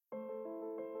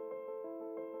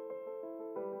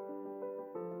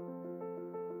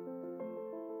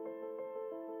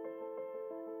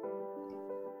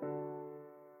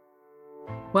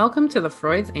Welcome to the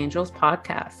Freud's Angels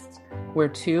podcast, where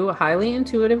two highly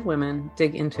intuitive women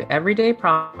dig into everyday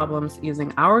problems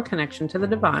using our connection to the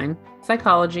divine,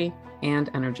 psychology, and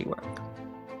energy work.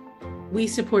 We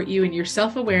support you in your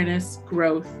self-awareness,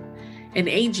 growth, and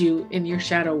aid you in your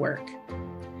shadow work.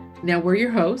 Now we're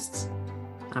your hosts.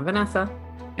 I'm Vanessa.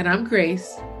 And I'm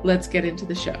Grace. Let's get into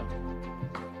the show.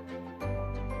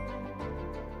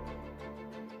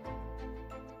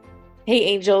 Hey,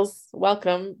 angels.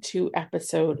 Welcome to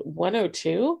episode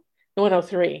 102.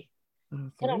 103.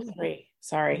 103.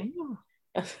 Sorry.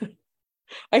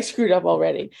 I screwed up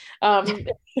already.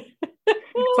 It's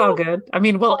all good. I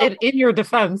mean, well, in your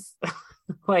defense,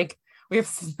 like we've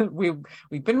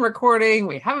been recording,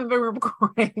 we haven't been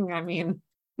recording. I mean,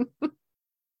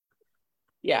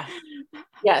 yeah.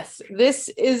 Yes, this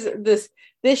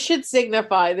should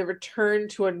signify the return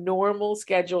to a normal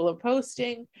schedule of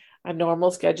posting, a normal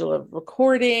schedule of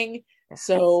recording. Yes.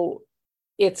 So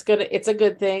it's a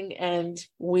good thing, and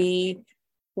we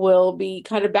will be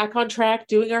kind of back on track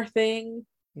doing our thing.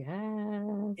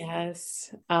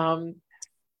 Yes.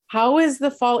 How has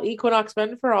the fall equinox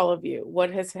been for all of you?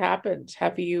 What has happened?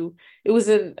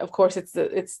 Of course, it's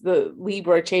the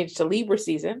Libra change to Libra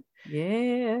season.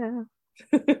 Yeah.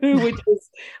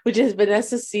 which is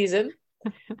Vanessa's season.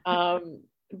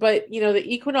 But the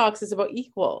equinox is about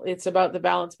equal. It's about the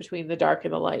balance between the dark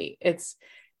and the light. It's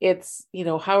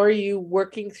how are you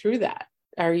working through that?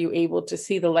 Are you able to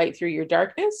see the light through your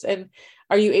darkness? And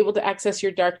are you able to access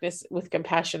your darkness with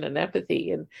compassion and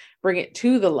empathy and bring it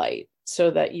to the light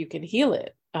so that you can heal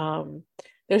it?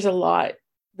 There's a lot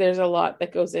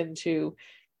that goes into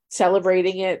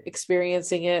celebrating it,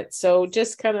 experiencing it. So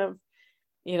just kind of,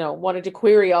 wanted to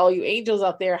query all you angels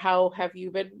out there. How have you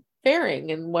been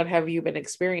faring and what have you been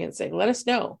experiencing? Let us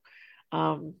know.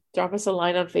 Drop us a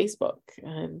line on Facebook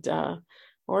and,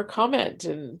 or comment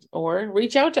or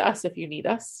reach out to us if you need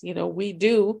us. We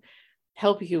do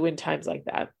help you in times like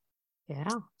that. Yeah.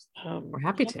 We're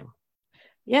happy to.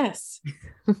 Yes.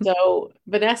 So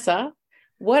Vanessa,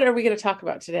 what are we going to talk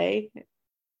about today?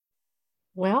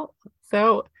 Well,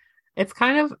 so it's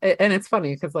kind of, and it's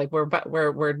funny because like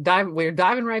we're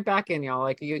diving right back in, y'all.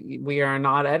 Like we are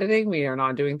not editing, we are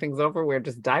not doing things over. We're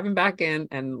just diving back in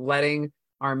and letting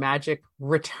our magic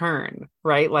return,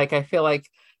 right? Like I feel like,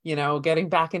 getting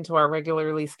back into our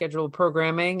regularly scheduled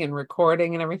programming and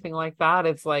recording and everything like that.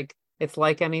 It's like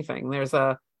anything. There's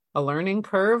a learning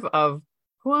curve of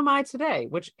who am I today,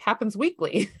 which happens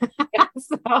weekly.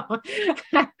 So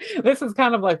this is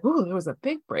kind of like, ooh, there was a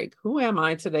big break. Who am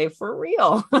I today for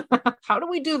real? How do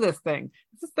we do this thing?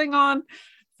 Is this thing on?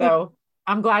 So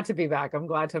I'm glad to be back. I'm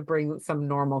glad to bring some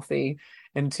normalcy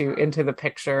into the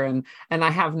picture. And I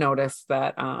have noticed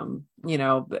that,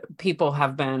 people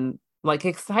have been like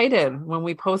excited when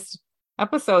we post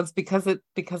episodes because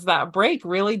that break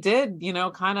really did,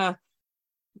 kind of,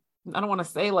 I don't want to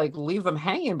say like leave them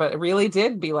hanging, but it really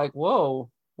did be like,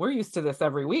 whoa, we're used to this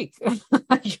every week.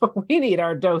 We need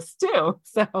our dose too.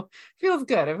 So it feels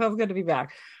good. It feels good to be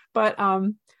back. But,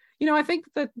 I think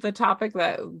that the topic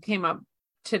that came up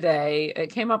today,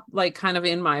 it came up like kind of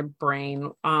in my brain.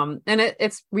 And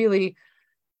it's really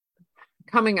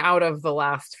coming out of the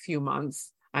last few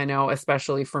months. I know,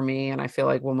 especially for me. And I feel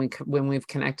like when we've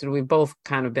connected, we've both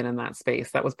kind of been in that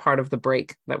space. That was part of the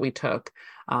break that we took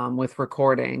with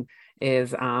recording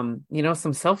is,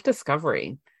 some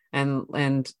self-discovery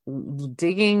and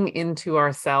digging into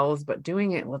ourselves, but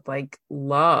doing it with like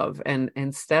love and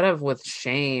instead of with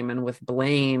shame and with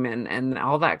blame and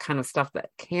all that kind of stuff that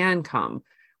can come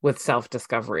with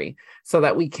self-discovery so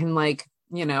that we can like,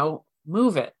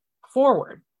 move it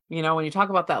forward. When you talk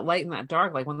about that light and that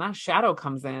dark, like when that shadow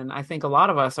comes in, I think a lot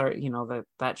of us are,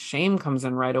 that shame comes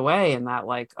in right away and that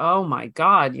like, oh my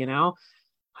God,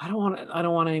 I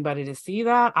don't want anybody to see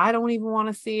that. I don't even want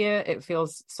to see it. It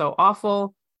feels so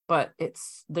awful, but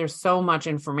there's so much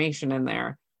information in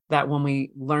there that when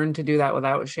we learn to do that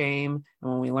without shame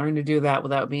and when we learn to do that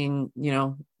without being,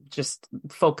 just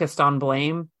focused on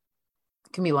blame,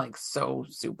 it can be like so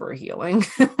super healing.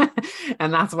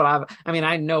 And that's what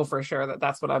I know for sure that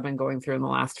that's what I've been going through in the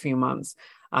last few months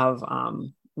of,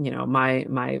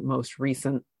 my most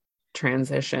recent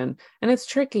transition. And it's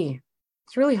tricky.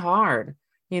 It's really hard.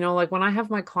 Like when I have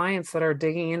my clients that are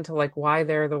digging into like why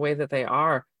they're the way that they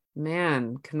are,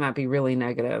 man, can that be really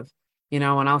negative, and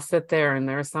I'll sit there and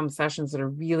there are some sessions that are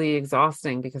really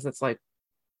exhausting because it's like,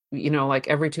 like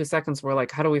every 2 seconds, we're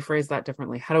like, how do we phrase that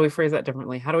differently? How do we phrase that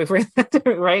differently? How do we phrase that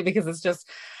differently? Right. Because it's just,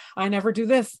 I never do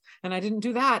this and I didn't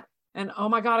do that. And oh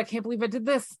my God, I can't believe I did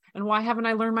this. And why haven't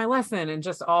I learned my lesson? And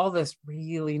just all this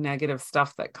really negative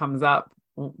stuff that comes up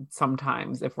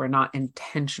sometimes if we're not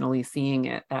intentionally seeing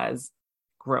it as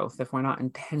growth, if we're not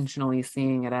intentionally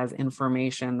seeing it as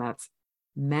information that's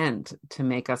meant to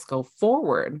make us go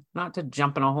forward, not to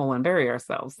jump in a hole and bury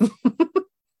ourselves.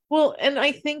 Well, and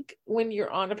I think when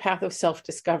you're on a path of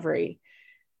self-discovery,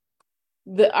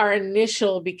 our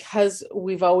initial, because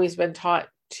we've always been taught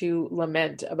to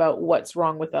lament about what's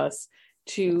wrong with us,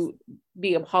 to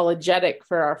be apologetic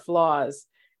for our flaws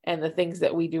and the things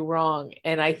that we do wrong.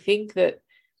 And I think that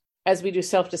as we do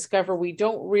self-discover, we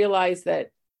don't realize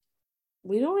that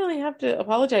we don't really have to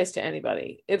apologize to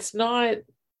anybody. It's not,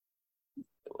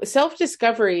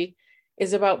 self-discovery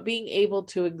is about being able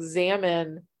to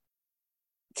examine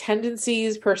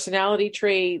tendencies, personality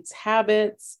traits,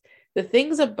 habits, the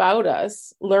things about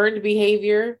us, learned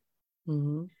behavior,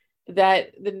 Mm-hmm.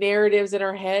 that the narratives in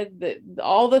our head, that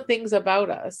all the things about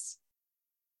us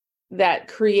that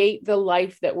create the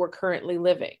life that we're currently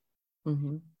living.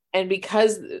 Mm-hmm. And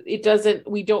because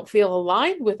we don't feel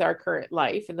aligned with our current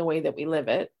life and the way that we live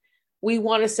it, we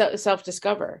want to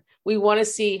self-discover. We want to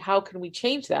see how can we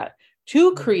change that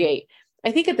to create.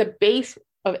 I think at the base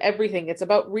of everything, it's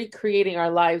about recreating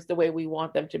our lives the way we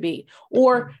want them to be,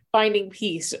 or finding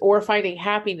peace, or finding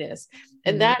happiness.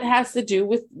 And that has to do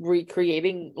with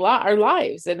recreating our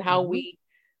lives and how we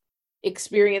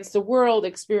experience the world,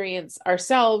 experience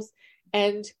ourselves.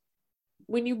 And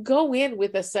when you go in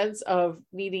with a sense of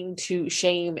needing to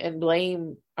shame and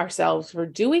blame ourselves for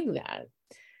doing that,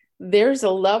 there's a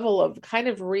level of kind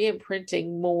of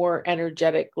re-imprinting more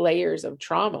energetic layers of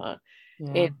trauma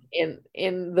in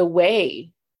the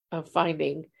way of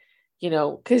finding,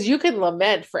 because you can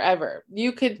lament forever.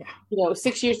 You could,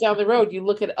 6 years down the road, you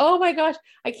look at, oh my gosh,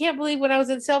 I can't believe when I was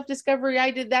in self-discovery,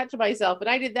 I did that to myself and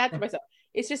I did that to myself.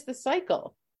 It's just the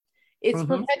cycle. It's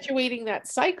perpetuating that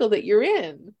cycle that you're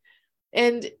in.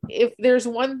 And if there's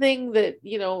one thing that,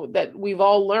 that we've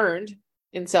all learned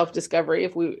in self-discovery,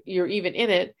 if you're even in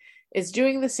it, is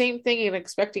doing the same thing and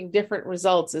expecting different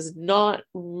results is not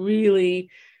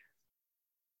really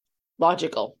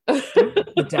logical.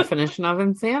 The definition of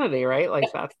insanity, right?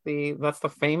 Like that's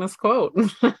the famous quote.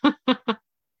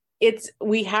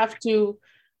 We have to.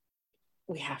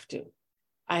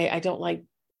 I don't like,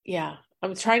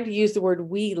 I'm trying to use the word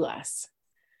we less.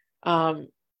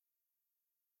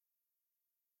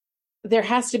 There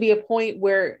has to be a point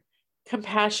where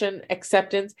compassion,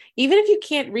 acceptance, even if you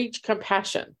can't reach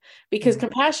compassion, because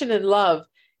compassion and love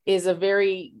is a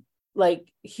very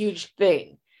huge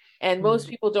thing. And most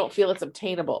people don't feel it's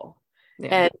obtainable.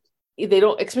 Yeah. And they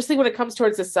don't, especially when it comes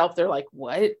towards the self, they're like,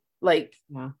 what?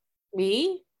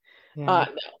 Me? No.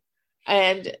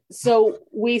 And so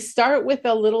we start with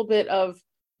a little bit of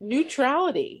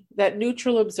neutrality, that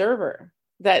neutral observer,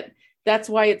 that's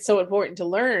why it's so important to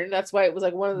learn. That's why it was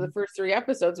one of the first 3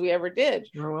 episodes we ever did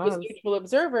was neutral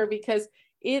observer, because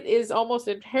it is almost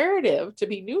imperative to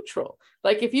be neutral.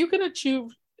 If you can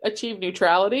achieve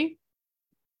neutrality,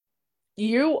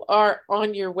 you are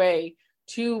on your way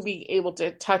to be able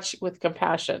to touch with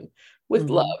compassion,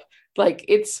 with love.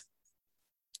 It's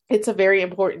a very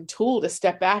important tool to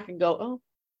step back and go, oh,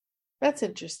 that's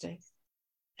interesting.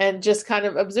 And just kind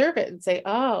of observe it and say,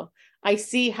 oh, I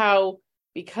see how,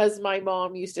 because my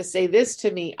mom used to say this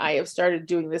to me, I have started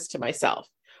doing this to myself,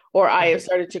 or I have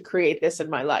started to create this in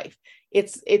my life.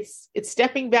 It's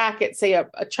stepping back at, say, a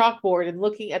chalkboard and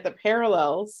looking at the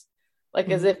parallels,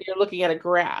 as if you're looking at a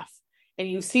graph, and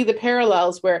you see the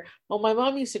parallels where, oh, my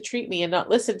mom used to treat me and not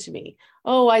listen to me.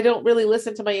 Oh, I don't really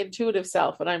listen to my intuitive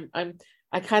self, and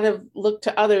I kind of look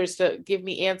to others to give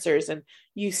me answers, and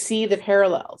you see the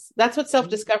parallels. That's what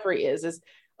self-discovery is,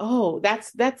 oh,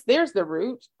 there's the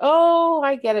root. Oh,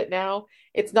 I get it now.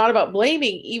 It's not about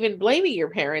blaming your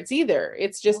parents either.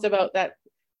 It's just about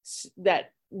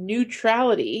that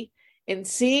neutrality and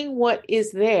seeing what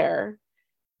is there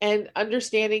and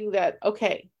understanding that,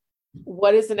 okay,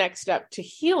 what is the next step to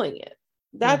healing it?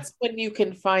 That's when you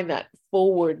can find that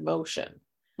forward motion.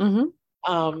 Go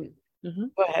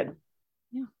ahead.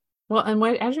 Yeah. Well,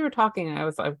 and as you were talking, I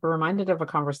was reminded of a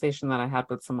conversation that I had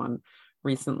with someone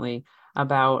recently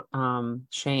about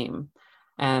shame.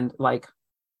 And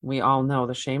we all know,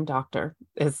 the shame doctor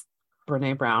is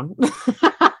Brene Brown.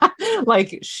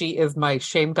 She is my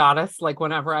shame goddess.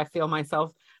 Whenever I feel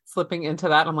myself slipping into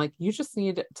that, I'm like, you just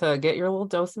need to get your little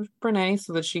dose of Brene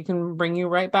so that she can bring you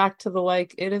right back to the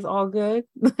it is all good.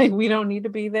 We don't need to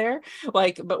be there.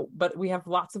 But we have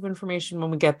lots of information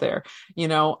when we get there,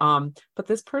 but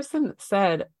this person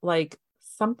said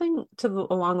something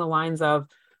along the lines of,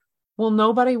 well,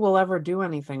 nobody will ever do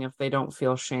anything if they don't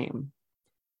feel shame.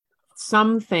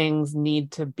 Some things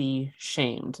need to be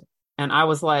shamed. And I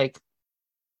was like,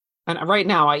 And right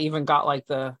now I even got like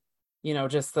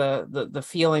just the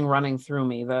feeling running through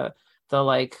me, the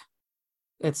like,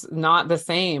 it's not the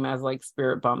same as like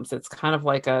spirit bumps. It's kind of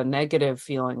like a negative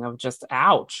feeling of just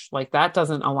ouch. Like that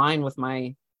doesn't align with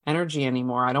my energy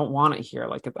anymore. I don't want it here.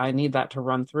 Like I need that to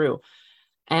run through.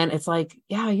 And it's like,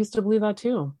 yeah, I used to believe that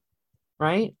too.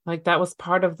 Right? Like that was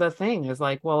part of the thing is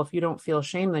like, well, if you don't feel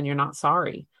shame, then you're not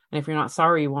sorry. And if you're not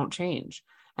sorry, you won't change.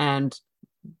 And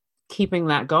keeping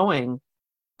that going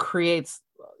creates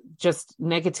just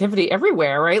negativity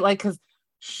everywhere, right? Like, because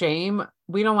shame,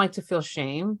 we don't like to feel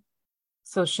shame.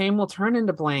 So shame will turn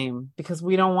into blame because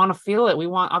we don't want to feel it. We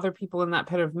want other people in that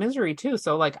pit of misery too.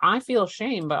 So like I feel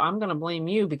shame, but I'm going to blame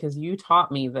you because you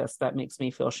taught me this that makes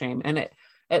me feel shame. And it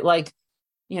like,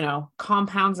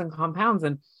 compounds and compounds.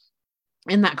 And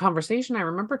in that conversation, I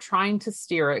remember trying to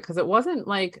steer it because it wasn't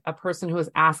like a person who was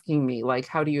asking me, like,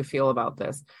 how do you feel about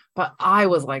this? But I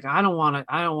was like, I don't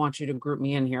want you to group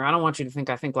me in here. I don't want you to think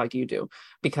I think like you do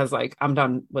because like I'm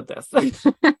done with this.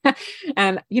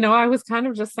 And, I was kind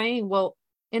of just saying, well,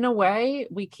 in a way,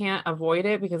 we can't avoid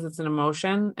it because it's an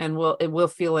emotion and it will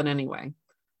feel it anyway.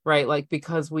 Right. Like,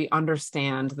 because we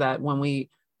understand that when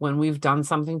we've done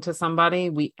something to somebody,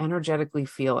 we energetically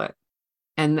feel it,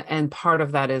 and part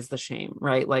of that is the shame,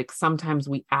 right? Like sometimes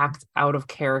we act out of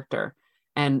character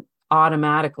and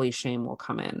automatically shame will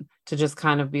come in to just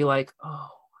kind of be like, oh,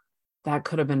 that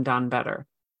could have been done better.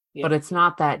 Yeah. But it's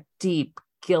not that deep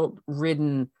guilt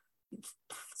ridden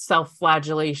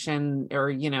self-flagellation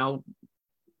or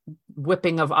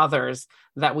whipping of others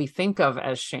that we think of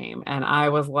as shame. And I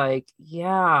was like,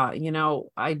 yeah,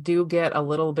 I do get a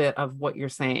little bit of what you're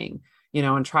saying,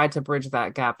 and tried to bridge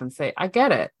that gap and say, I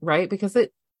get it, right? Because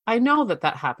I know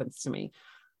that happens to me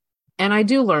and I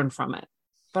do learn from it,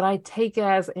 but I take it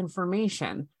as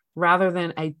information rather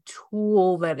than a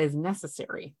tool that is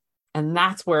necessary. And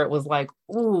that's where it was like,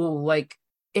 ooh, like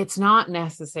it's not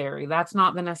necessary. That's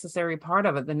not the necessary part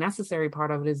of it. The necessary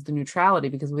part of it is the neutrality,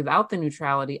 because without the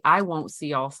neutrality, I won't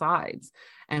see all sides.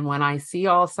 And when I see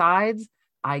all sides,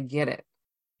 I get it.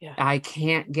 Yeah. I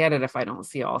can't get it if I don't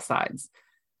see all sides.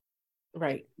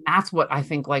 Right. That's what I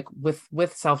think like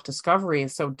with self-discovery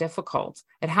is so difficult.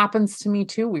 It happens to me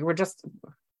too. We were just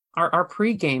our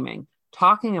pre-gaming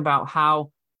talking about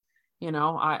how,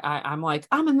 I'm like,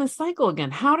 I'm in this cycle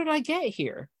again. How did I get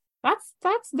here? That's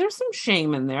there's some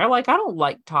shame in there. Like I don't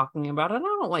like talking about it. I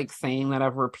don't like saying that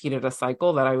I've repeated a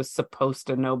cycle that I was supposed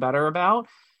to know better about.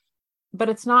 But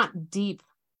it's not deep,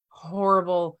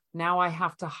 horrible. Now I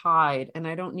have to hide and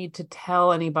I don't need to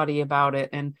tell anybody about it.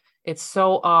 And it's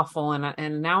so awful.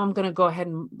 And now I'm going to go ahead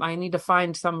and I need to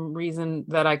find some reason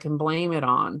that I can blame it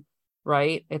on.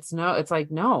 Right. It's like,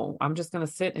 no, I'm just going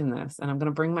to sit in this and I'm going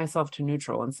to bring myself to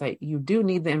neutral and say, you do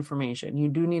need the information. You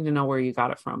do need to know where you got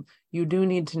it from. You do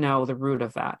need to know the root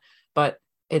of that, but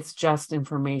it's just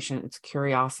information. It's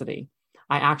curiosity.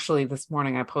 I actually, this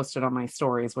morning, I posted on my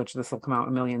stories, which this will come out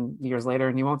a million years later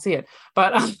and you won't see it.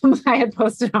 But I had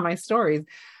posted on my stories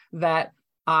that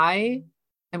I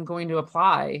am going to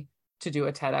apply to do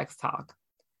a TEDx talk.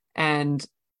 And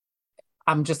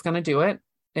I'm just going to do it.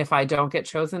 If I don't get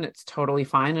chosen, it's totally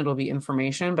fine. It'll be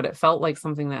information, but it felt like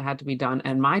something that had to be done.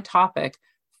 And my topic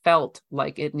felt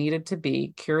like it needed to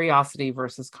be curiosity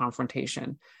versus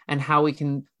confrontation and how we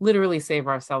can literally save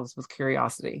ourselves with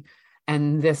curiosity.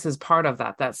 And this is part of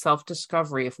that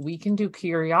self-discovery. If we can do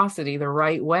curiosity the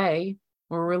right way,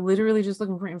 where we're literally just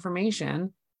looking for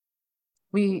information,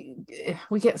 we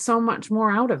get so much more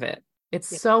out of it. It's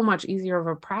so much easier of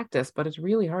a practice, but it's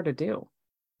really hard to do.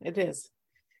 It is.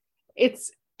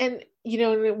 And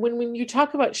when you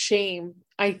talk about shame,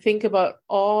 I think about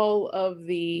all of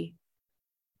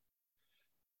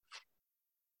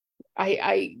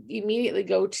I immediately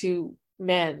go to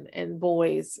men and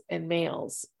boys and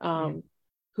males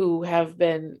who have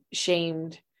been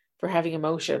shamed for having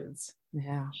emotions,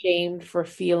 shamed for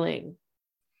feeling,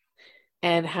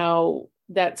 and how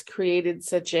that's created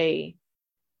such I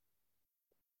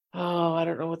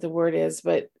don't know what the word is,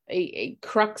 but a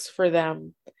crux for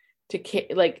them to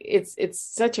like it's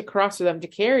such a cross for them to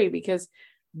carry, because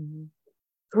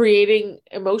creating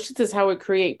emotions is how we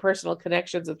create personal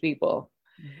connections with people.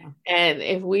 And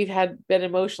if we've been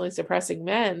emotionally suppressing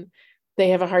men, they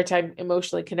have a hard time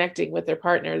emotionally connecting with their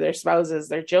partner, their spouses,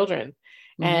 their children.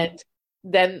 And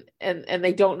then and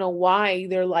they don't know why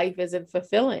their life isn't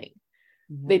fulfilling.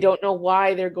 They don't know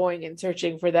why they're going and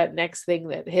searching for that next thing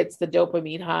that hits the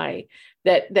dopamine high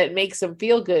that makes them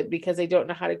feel good, because they don't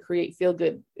know how to create feel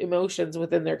good emotions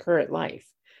within their current life.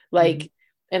 Like,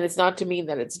 and it's not to mean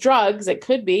that it's drugs, it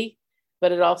could be,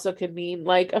 but it also could mean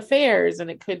like affairs,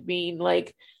 and it could mean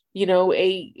like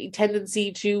a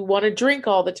tendency to want to drink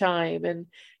all the time and,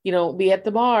 be at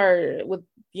the bar with,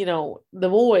 the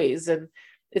boys. And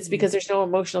it's because there's no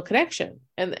emotional connection.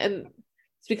 And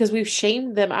it's because we've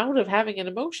shamed them out of having an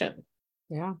emotion.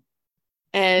 Yeah.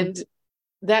 And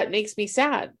that makes me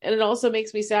sad. And it also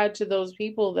makes me sad to those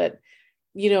people that,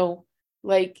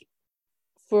 like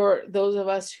for those of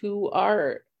us who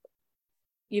are,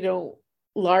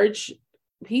 large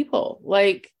people,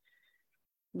 like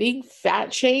being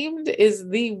fat shamed is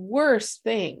the worst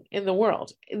thing in the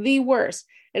world, the worst.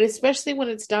 And especially when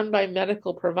it's done by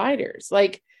medical providers.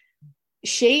 Like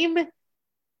shame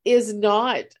is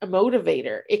not a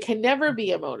motivator. It can never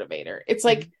be a motivator. It's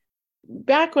like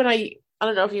back when I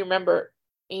don't know if you remember,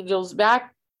 Angels,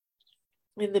 back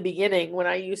in the beginning when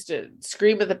I used to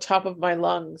scream at the top of my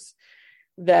lungs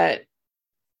that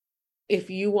if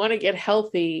you want to get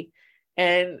healthy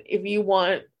and if you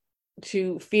want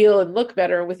to feel and look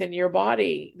better within your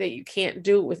body, that you can't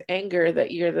do it with anger,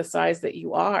 that you're the size that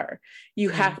you are. You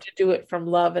have to do it from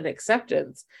love and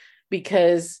acceptance,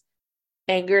 because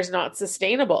anger is not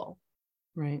sustainable.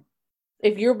 Right.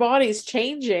 If your body's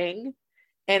changing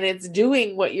and it's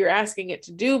doing what you're asking it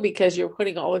to do because you're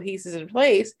putting all the pieces in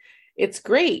place, it's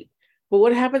great. But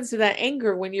what happens to that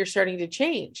anger when you're starting to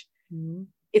change? Mm-hmm.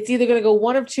 It's either going to go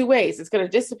one of two ways. It's going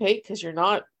to dissipate because you're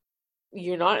not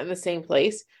in the same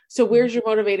place. So where's your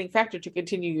motivating factor to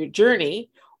continue your journey?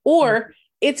 Or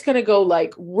it's going to go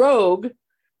like rogue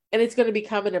and it's going to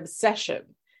become an obsession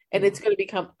and it's going to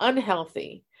become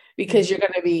unhealthy because you're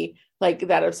going to be like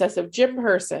that obsessive gym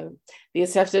person, the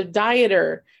obsessive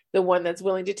dieter, the one that's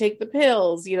willing to take the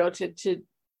pills, to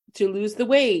lose the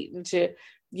weight and to,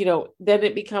 then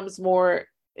it becomes more,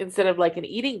 instead of like an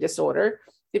eating disorder,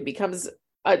 it becomes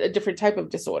a different type of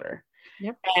disorder.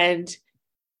 Yep. And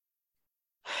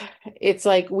it's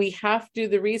like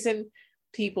the reason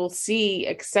people see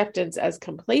acceptance as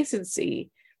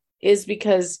complacency is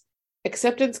because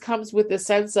acceptance comes with the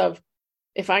sense of,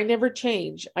 if I never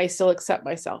change, I still accept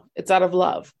myself. It's out of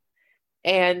love.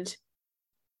 And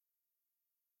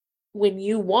when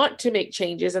you want to make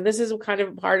changes, and this is kind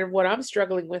of part of what I'm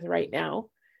struggling with right now,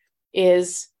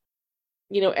 is,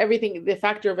 everything, the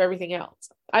factor of everything else.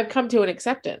 I've come to an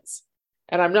acceptance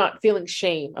and I'm not feeling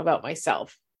shame about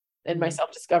myself and my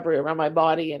self-discovery around my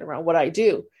body and around what I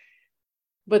do.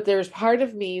 But there's part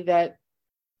of me that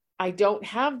I don't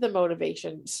have the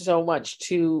motivation so much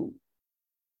to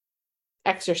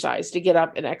exercise, to get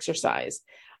up and exercise.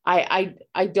 I'm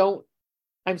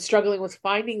struggling with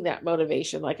finding that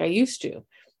motivation like I used to.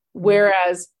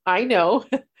 Whereas I know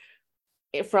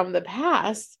from the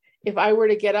past, if I were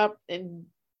to get up and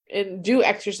do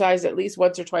exercise at least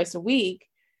once or twice a week,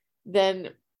 then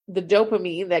the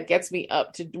dopamine that gets me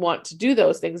up to want to do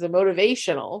those things, the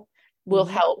motivational, will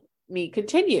help me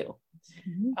continue.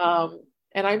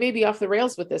 And I may be off the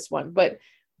rails with this one, but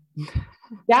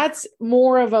that's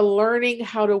more of a learning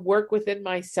how to work within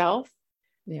myself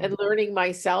and learning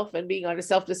myself and being on a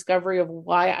self-discovery of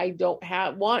why I don't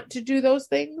want to do those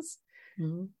things.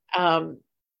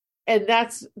 And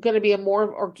that's going to be a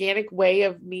more organic way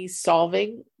of me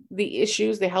solving the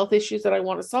issues, the health issues that I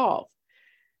want to solve,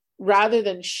 rather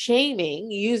than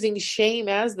using shame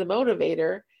as the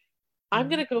motivator. I'm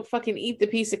going to go fucking eat the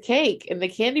piece of cake and the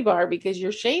candy bar because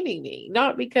you're shaming me,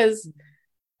 not because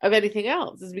of anything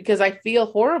else. It's because I feel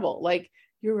horrible. Like,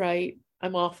 you're right.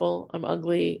 I'm awful. I'm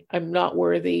ugly. I'm not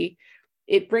worthy.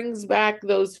 It brings back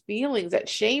those feelings. That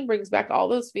shame brings back all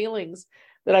those feelings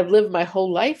that I've lived my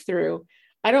whole life through.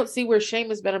 I don't see where shame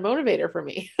has been a motivator for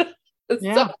me.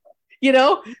 So,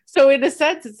 so in a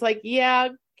sense, it's like,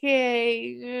 okay,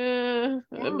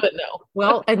 but no.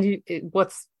 Well, and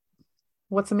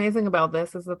what's amazing about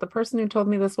this is that the person who told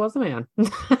me this was a man.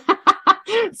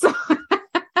 so,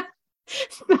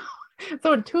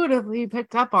 so intuitively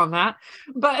picked up on that,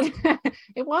 but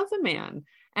it was a man.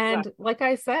 And like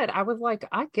I said, I was like,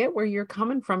 I get where you're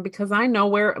coming from, because I know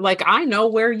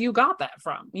where you got that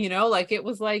from, like it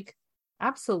was like,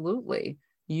 absolutely,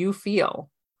 you feel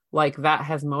like that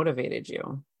has motivated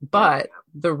you. But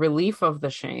the relief of the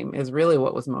shame is really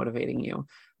what was motivating you.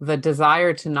 The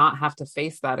desire to not have to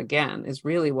face that again is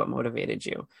really what motivated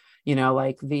you.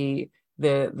 Like the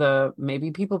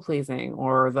maybe people pleasing,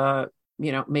 or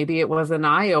maybe it was an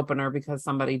eye opener because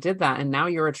somebody did that. And now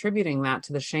you're attributing that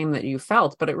to the shame that you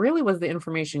felt, but it really was the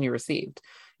information you received,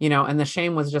 and the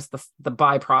shame was just the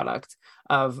byproduct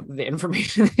of the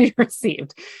information that you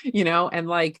received, and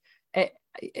like,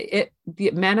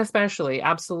 men especially,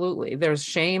 absolutely. There's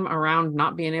shame around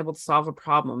not being able to solve a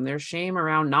problem. There's shame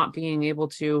around not being able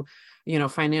to,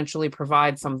 financially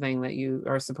provide something that you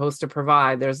are supposed to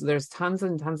provide. There's tons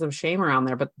and tons of shame around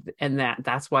there, but and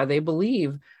that's why they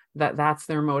believe that that's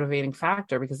their motivating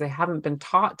factor, because they haven't been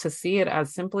taught to see it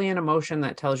as simply an emotion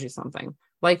that tells you something.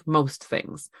 Like most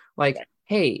things, like,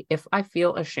 hey, if I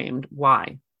feel ashamed,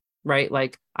 why? Right?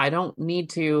 Like, I don't need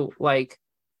to like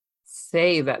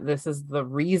say that this is the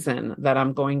reason that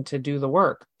I'm going to do the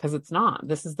work, because it's not.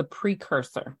 This is the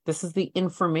precursor. This is the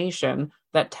information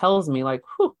that tells me, like,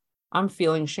 whew, I'm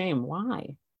feeling shame.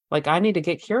 Why? Like, I need to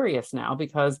get curious now,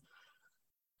 because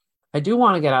I do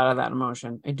want to get out of that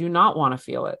emotion. I do not want to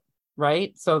feel it.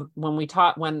 Right. So when we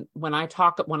talk, when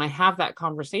I have that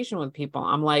conversation with people,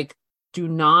 I'm like, do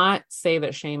not say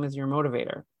that shame is your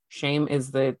motivator. Shame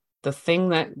is the thing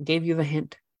that gave you the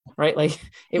hint, right? Like,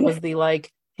 it was the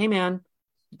like, hey man,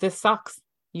 this sucks.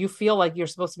 You feel like you're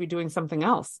supposed to be doing something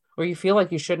else, or you feel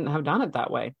like you shouldn't have done it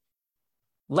that way.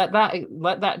 Let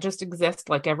that just exist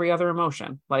like every other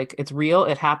emotion. Like, it's real,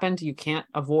 it happened. You can't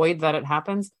avoid that it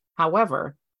happens.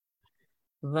 However,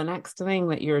 the next thing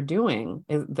that you're doing,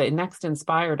 is the next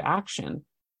inspired action,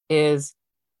 is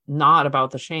not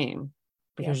about the shame,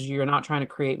 because you're not trying to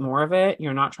create more of it.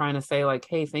 You're not trying to say like,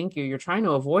 hey, thank you. You're trying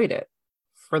to avoid it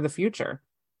for the future.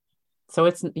 So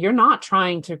you're not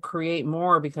trying to create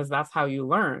more because that's how you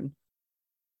learn.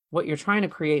 What you're trying to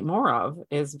create more of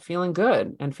is feeling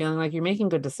good and feeling like you're making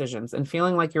good decisions and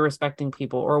feeling like you're respecting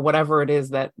people, or whatever it is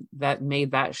that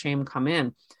made that shame come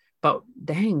in. But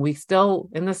dang, we still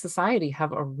in this society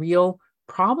have a real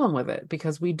problem with it,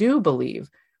 because we do believe,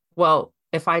 well,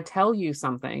 if I tell you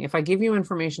something, if I give you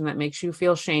information that makes you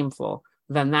feel shameful,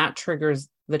 then that triggers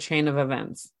the chain of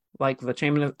events, like the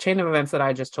chain of events that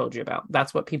I just told you about.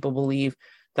 That's what people believe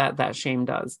that shame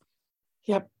does.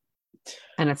 Yep.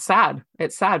 And it's sad.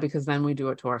 It's sad because then we do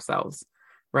it to ourselves,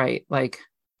 right? Like,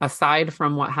 aside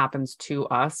from what happens to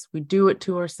us, we do it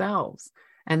to ourselves.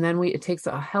 And then it takes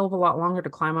a hell of a lot longer to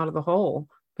climb out of the hole,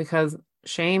 because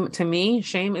shame, to me,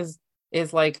 shame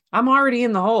is like, I'm already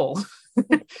in the hole,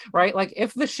 right? Like,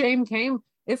 if the shame came,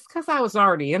 it's because I was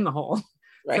already in the hole.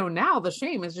 Right. So now the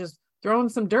shame is just throwing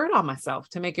some dirt on myself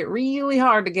to make it really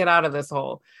hard to get out of this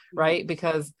hole, right?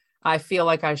 Because I feel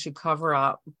like I should cover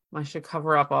up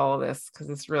all of this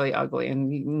because it's really ugly and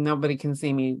nobody can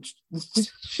see me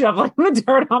shoveling the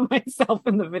dirt on myself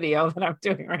in the video that I'm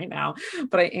doing right now.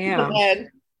 But I am.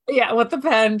 Yeah, with the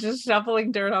pen, just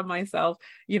shoveling dirt on myself,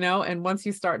 and once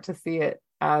you start to see it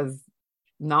as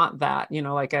not that,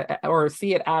 or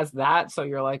see it as that, so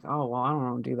you're like, oh, well, I don't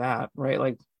want to do that, right?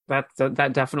 Like,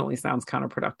 that definitely sounds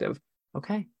counterproductive.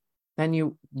 Okay. Then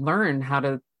you learn how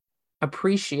to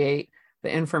appreciate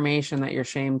the information that your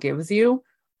shame gives you,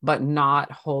 but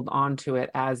not hold on to it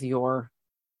as your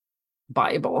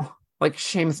Bible. Like,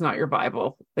 shame is not your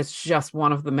Bible. It's just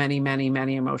one of the many, many,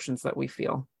 many emotions that we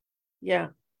feel. Yeah.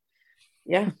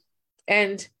 Yeah.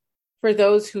 And for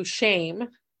those who shame,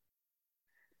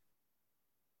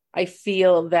 I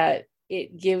feel that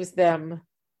it gives them,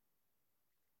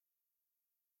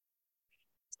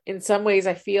 in some ways,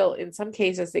 I feel in some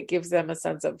cases it gives them a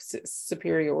sense of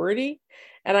superiority.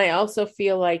 And I also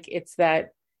feel like it's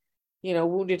that,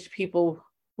 wounded people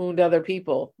wound other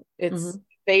people. It's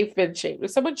they've been shamed.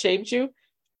 If someone shames you,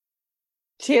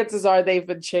 chances are they've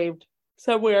been shamed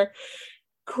somewhere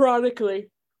chronically.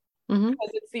 Because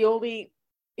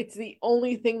it's the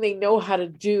only thing they know how to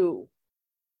do.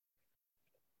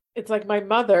 It's like my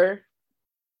mother,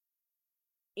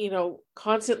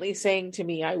 constantly saying to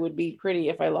me, I would be pretty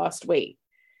if I lost weight.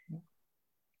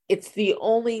 It's the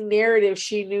only narrative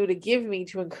she knew to give me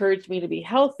to encourage me to be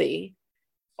healthy.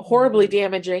 Horribly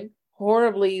damaging,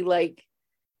 horribly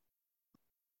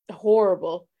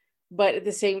horrible. But at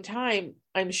the same time,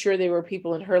 I'm sure there were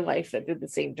people in her life that did the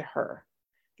same to her.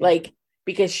 Like,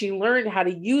 because she learned how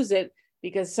to use it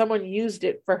because someone used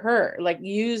it for her, like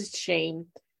used shame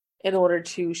in order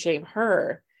to shame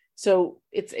her. So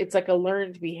it's like a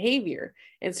learned behavior.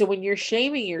 And so when you're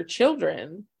shaming your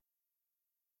children,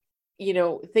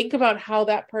 think about how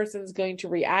that person's going to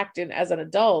react as an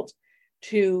adult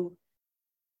to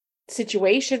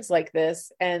situations like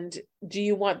this. And do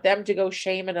you want them to go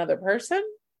shame another person?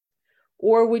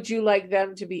 Or would you like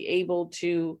them to be able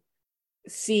to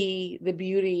see the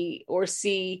beauty or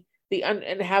see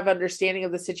and have understanding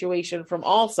of the situation from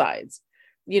all sides?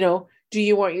 Do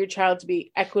you want your child to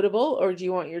be equitable, or do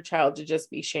you want your child to just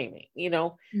be shaming?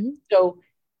 So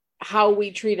how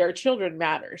we treat our children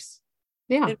matters.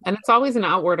 Yeah. And it's always an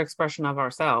outward expression of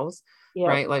ourselves,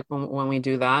 right? Like when we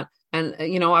do that. And,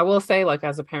 I will say, like,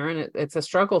 as a parent, it's a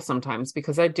struggle sometimes,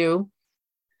 because I do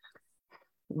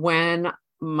when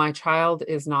my child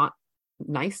is not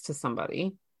nice to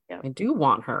somebody, Yeah. I do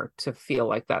want her to feel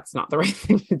like that's not the right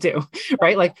thing to do,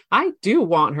 right? Like I do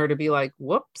want her to be like,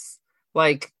 whoops,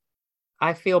 like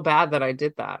I feel bad that I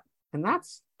did that. And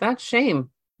that's shame,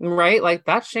 right? Like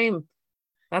that's shame,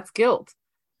 that's guilt.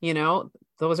 You know,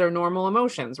 those are normal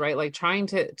emotions, right? Like trying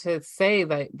to say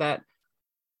that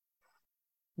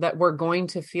we're going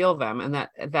to feel them, and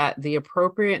that the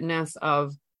appropriateness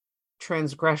of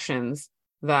transgressions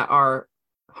that are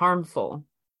harmful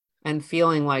and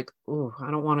feeling like, ooh, I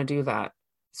don't want to do that.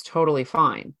 It's totally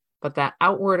fine. But that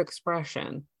outward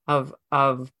expression of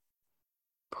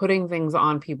putting things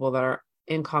on people that are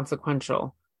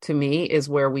inconsequential, to me, is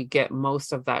where we get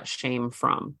most of that shame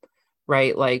from,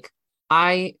 right? Like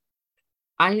I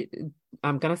I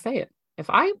I'm gonna say it. If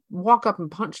I walk up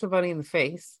and punch somebody in the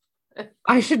face,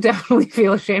 I should definitely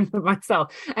feel ashamed of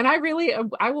myself. And I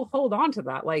will hold on to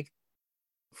that like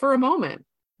for a moment,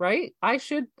 right? I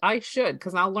should,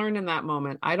 because I'll learn in that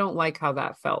moment. I don't like how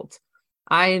that felt.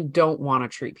 I don't want to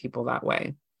treat people that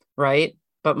way, right?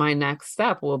 But my next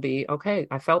step will be, okay,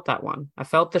 I felt that one. I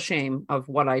felt the shame of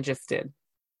what I just did,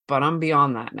 but I'm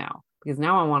beyond that now because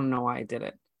now I want to know why I did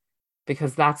it,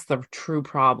 because that's the true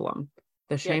problem.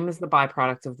 The Yeah. shame is the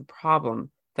byproduct of the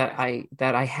problem that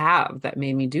I have that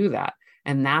made me do that.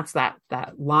 And that's that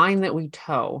line that we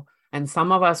toe. And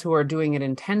some of us who are doing it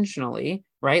intentionally,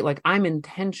 right? Like I'm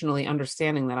intentionally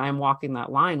understanding that I'm walking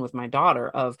that line with my daughter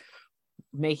of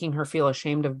making her feel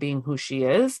ashamed of being who she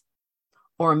is,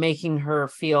 or making her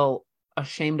feel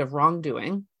ashamed of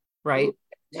wrongdoing, right? Ooh,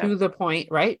 yeah. To the point,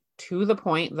 right? To the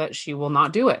point that she will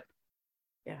not do it.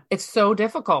 Yeah. It's so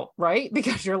difficult, right?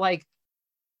 Because you're like,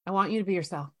 I want you to be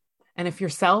yourself. And if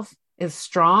yourself is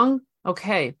strong,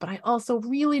 okay. But I also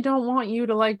really don't want you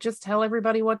to like just tell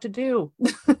everybody what to do.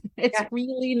 It's Yeah.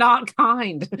 really not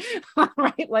kind,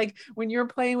 right? Like when you're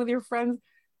playing with your friends,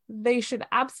 they should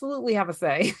absolutely have a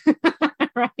say,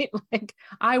 right? Like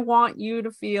I want you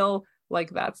to feel like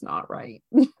that's not right.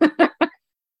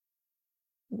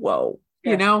 Whoa,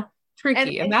 Yes. And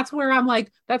tricky. And that's where I'm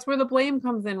like, that's where the blame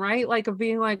comes in, right? Like of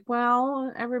being like,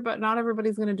 well, not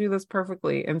everybody's going to do this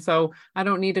perfectly. And so I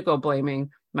don't need to go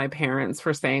blaming my parents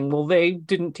for saying, well, they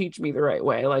didn't teach me the right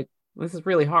way. Like this is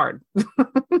really hard.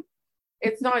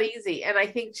 it's not easy. And I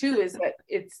think too is that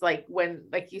it's like when,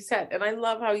 like you said, and I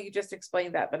love how you just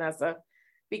explained that, Vanessa,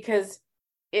 because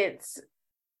it's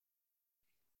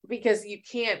because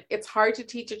it's hard to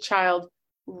teach a child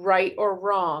right or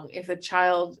wrong if the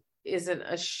child isn't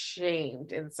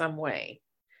ashamed in some way.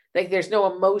 Like there's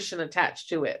no emotion attached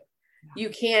to it. You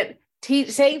can't teach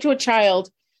saying to a child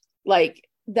like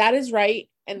that is right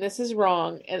and this is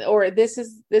wrong, and or this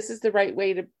is the right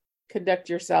way to conduct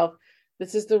yourself.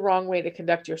 This is the wrong way to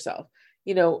conduct yourself.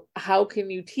 How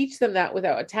can you teach them that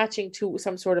without attaching to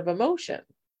some sort of emotion?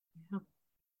 Yeah.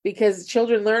 Because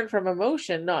children learn from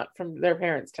emotion, not from their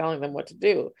parents telling them what to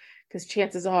do. Because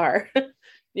chances are,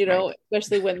 Right.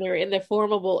 especially when they're in their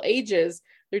formable ages,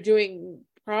 they're doing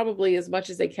probably as much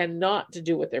as they can not to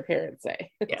do what their parents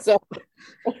say. Yes. So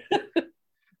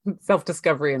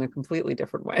Self-discovery in a completely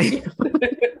different way.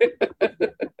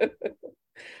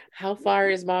 how far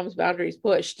is mom's boundaries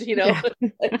pushed, Yeah.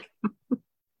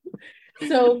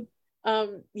 So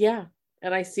yeah,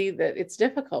 and I see that it's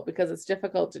difficult because it's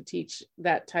difficult to teach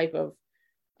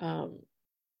um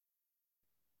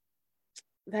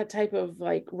that type of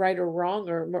like right or wrong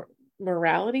or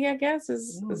morality, I guess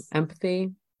is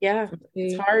Empathy, yeah,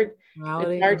 it's empathy, hard. It's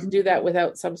morality. hard to do that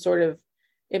without some sort of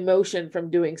emotion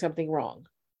from doing something wrong.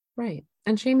 Right.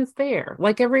 And shame is there,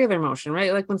 like every other emotion,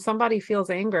 right? Like when somebody feels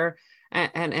anger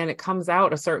and it comes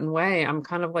out a certain way, I'm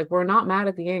kind of like, we're not mad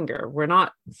at the anger. We're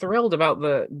not thrilled about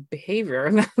the behavior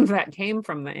that came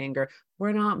from the anger.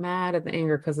 We're not mad at the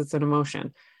anger because it's an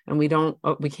emotion. And we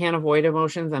can't avoid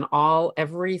emotions, and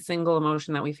every single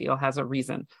emotion that we feel has a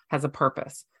reason, has a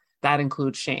purpose. That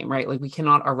includes shame, right? Like we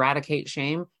cannot eradicate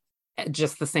shame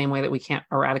just the same way that we can't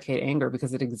eradicate anger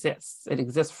because it exists. It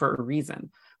exists for a reason.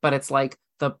 But it's like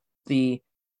the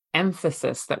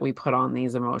emphasis that we put on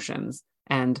these emotions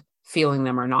and feeling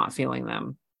them or not feeling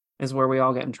them is where we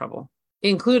all get in trouble,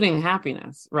 including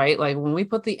happiness, right? Like when we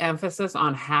put the emphasis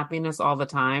on happiness all the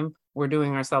time, we're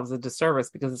doing ourselves a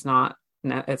disservice because it's not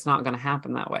going to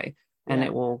happen that way. And Yeah.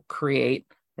 it'll create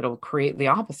the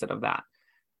opposite of that,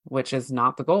 which is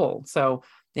not the goal. So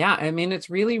yeah, I mean, it's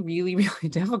really, really, really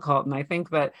difficult. And I think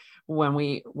that when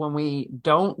we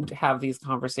don't have these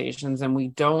conversations and we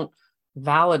don't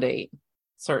validate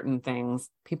certain things,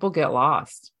 people get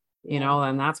lost,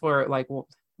 and that's where like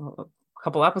a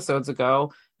couple episodes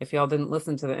ago, if y'all didn't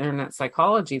listen to the internet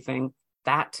psychology thing,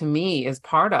 that to me is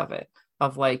part of it.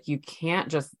 of like, you can't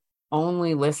just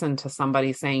only listen to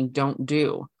somebody saying don't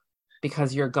do,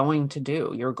 because you're going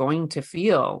to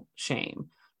feel shame, Yeah.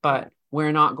 but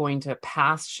we're not going to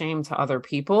pass shame to other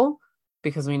people,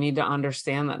 because we need to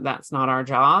understand that that's not our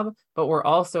job, but we're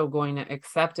also going to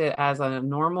accept it as a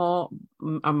normal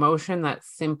emotion that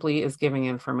simply is giving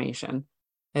information.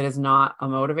 It is not a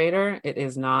motivator. It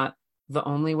is not the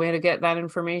only way to get that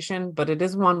information, but it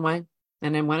is one way.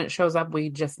 And then when it shows up, we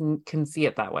just can see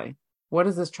it that way. What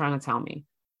is this trying to tell me?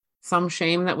 Some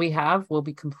shame that we have will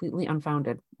be completely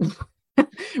unfounded. Right?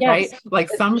 Yes. Like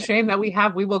some shame that we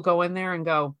have, we will go in there and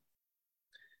go,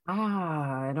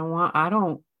 I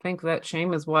don't think that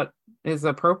shame is what is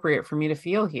appropriate for me to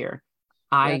feel here.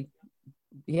 Yeah. I,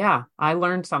 yeah, I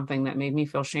learned something that made me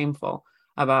feel shameful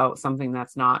about something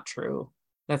that's not true.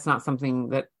 That's not something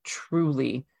that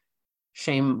truly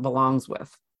shame belongs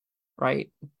with.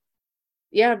 Right.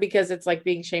 Yeah, because it's like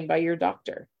being shamed by your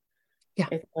doctor. Yeah.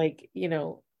 It's like,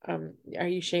 are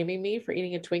you shaming me for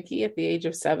eating a Twinkie at the age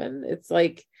of 7? It's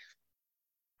like,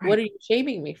 what Right. are you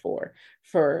shaming me for?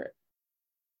 For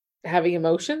having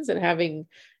emotions and having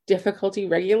difficulty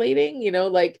regulating,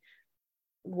 like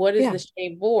what is Yeah. the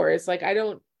shame for? It's like I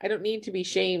don't need to be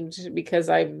shamed because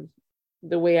I'm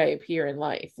the way I appear in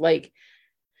life. Like,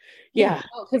 Yeah. yeah.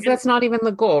 Because And that's not even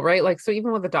the goal, right? Like, so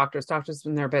even with the doctors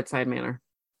in their bedside manner,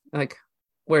 like,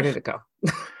 where did it go?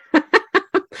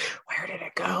 Where did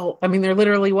it go? I mean, there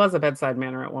literally was a bedside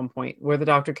manner at one point where the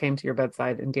doctor came to your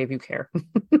bedside and gave you care.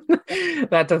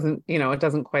 That doesn't, it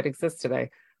doesn't quite exist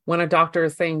today. When a doctor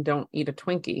is saying don't eat a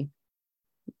Twinkie,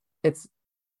 it's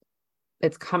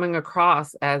coming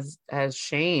across as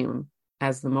shame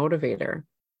as the motivator,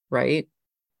 right?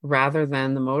 Rather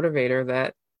than the motivator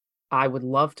that I would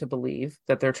love to believe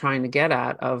that they're trying to get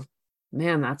at of,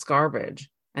 man, that's garbage.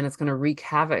 And it's going to wreak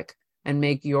havoc and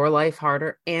make your life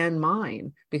harder and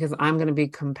mine, because I'm going to be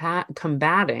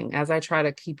combating as I try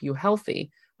to keep you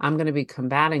healthy. I'm going to be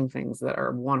combating things that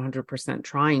are 100%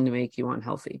 trying to make you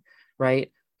unhealthy,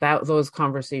 right? Those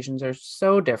conversations are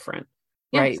so different,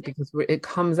 yes. right? Because it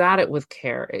comes at it with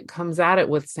care. It comes at it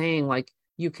with saying, like,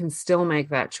 you can still make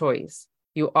that choice.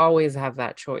 You always have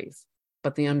that choice.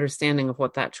 But the understanding of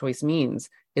what that choice means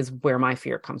is where my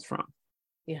fear comes from.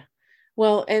 Yeah.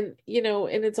 Well, and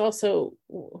and it's also,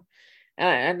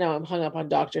 I know I'm hung up on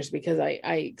doctors because I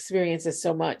experience this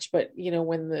so much, but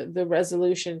when the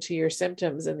resolution to your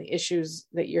symptoms and the issues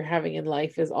that you're having in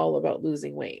life is all about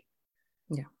losing weight,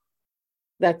 Yeah.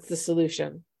 that's the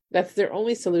solution. That's their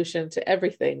only solution to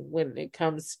everything when it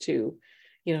comes to,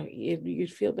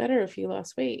 you'd feel better if you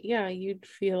lost weight. Yeah, you'd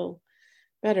feel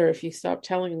better if you stopped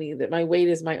telling me that my weight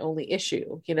is my only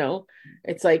issue.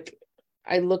 It's like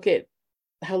I look at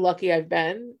how lucky I've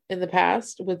been in the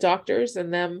past with doctors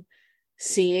and them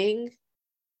seeing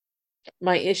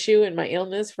my issue and my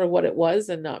illness for what it was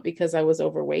and not because I was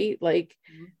overweight. Like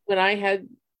Mm-hmm. when I had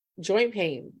joint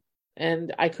pain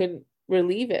and I couldn't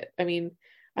relieve it. I mean,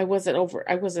 I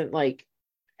wasn't like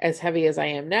as heavy as I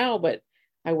am now, but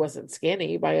I wasn't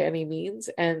skinny by any means.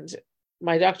 And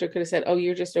my doctor could have said, "Oh,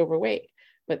 you're just overweight."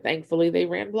 But thankfully they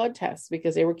ran blood tests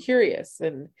because they were curious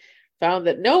and found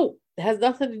that no, it has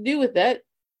nothing to do with that. It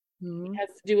Mm-hmm. has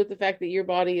to do with the fact that your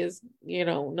body is,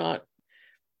 not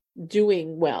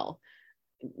doing well,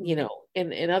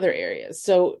 in other areas.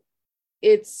 So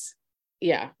it's,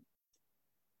 yeah,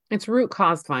 It's root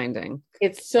cause finding,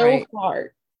 it's so right?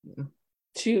 hard Yeah.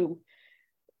 to,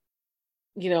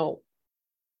 you know,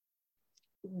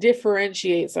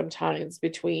 differentiate sometimes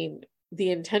between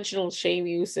the intentional shame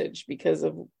usage because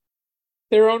of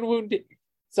their own wounding,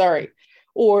 sorry,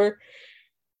 or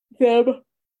them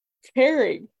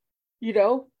caring,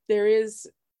 there is,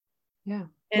 Yeah.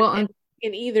 and, Well, and and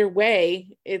in either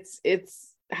way, it's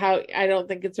how I don't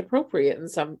think it's appropriate in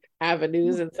some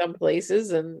avenues, in some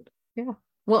places, and yeah.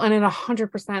 Well, and it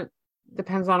 100%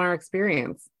 depends on our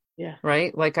experience, yeah,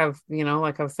 right? Like I've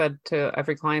said to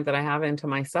every client that I have and to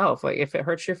myself, like if it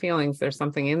hurts your feelings, there's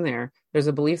something in there. There's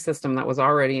a belief system that was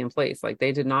already in place. Like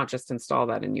they did not just install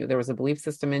that in you. There was a belief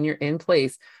system in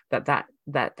place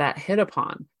that hit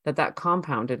upon, that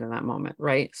compounded in that moment,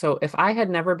 right? So if I had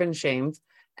never been shamed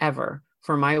ever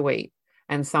for my weight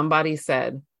and somebody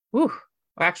said, "Whew,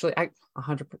 actually I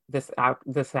 100 this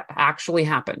actually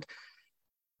happened."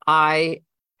 I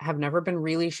have never been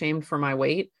really shamed for my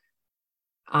weight.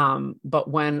 But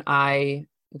when I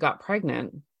got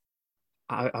pregnant,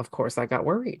 of course I got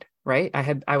worried, right?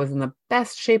 I was in the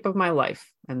best shape of my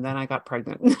life, and then I got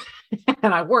pregnant.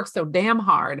 And I worked so damn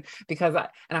hard because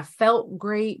I felt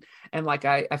great, and like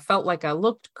I felt like I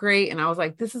looked great, and I was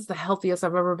like, this is the healthiest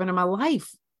I've ever been in my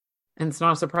life. And it's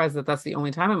not a surprise that that's the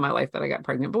only time in my life that I got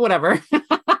pregnant, but whatever.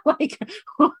 Like,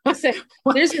 Listen,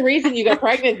 there's a reason you got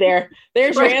pregnant there.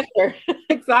 There's your right, answer.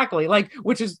 exactly. Like,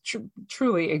 which is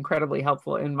truly incredibly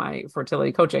helpful in my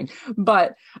fertility coaching.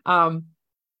 But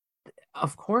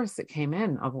of course, it came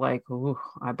in of like, ooh,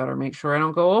 I better make sure I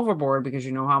don't go overboard because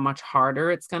you know how much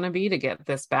harder it's going to be to get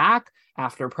this back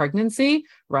after pregnancy,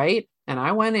 right? And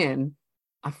I went in,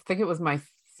 I think it was my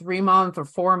 3 month or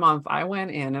 4 month. I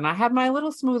went in and I had my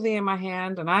little smoothie in my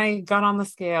hand and I got on the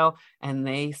scale and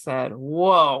they said,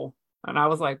 whoa. And I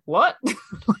was like, what?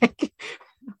 like,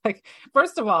 like,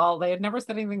 first of all, they had never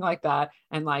said anything like that.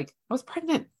 And like, I was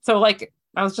pregnant. So, like,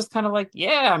 I was just kind of like,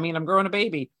 yeah, I mean, I'm growing a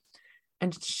baby.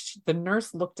 And the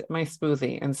nurse looked at my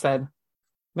smoothie and said,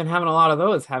 been having a lot of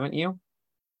those, haven't you?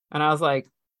 And I was like,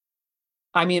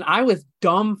 I mean, I was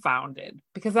dumbfounded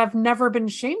because I've never been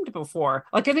shamed before.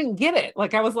 Like, I didn't get it.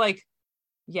 Like, I was like,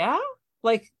 yeah,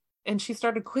 like, and she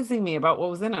started quizzing me about what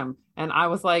was in them. And I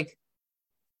was like,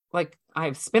 I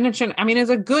have spinach and I mean, it's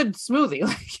a good smoothie.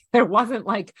 Like, there wasn't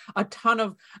like a ton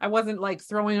of, I wasn't like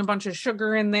throwing a bunch of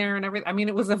sugar in there and everything. I mean,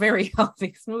 it was a very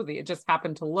healthy smoothie. It just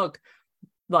happened to look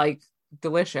like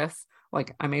delicious.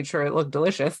 Like, I made sure it looked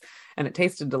delicious and it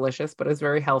tasted delicious, but it was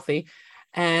very healthy.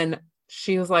 And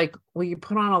she was like, well, you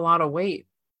put on a lot of weight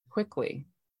quickly.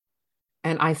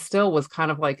 And I still was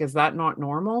kind of like, is that not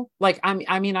normal? Like,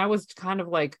 I mean, I was kind of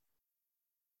like,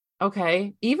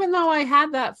 okay, even though I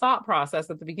had that thought process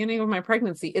at the beginning of my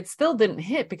pregnancy, it still didn't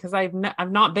hit because I've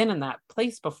not been in that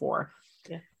place before.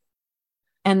 Yeah.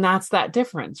 And that's that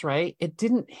difference, right? It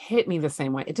didn't hit me the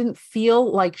same way. It didn't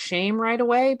feel like shame right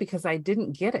away because I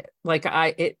didn't get it. Like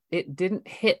it didn't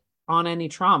hit on any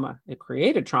trauma. It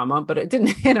created trauma, but it didn't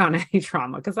hit on any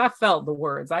trauma because I felt the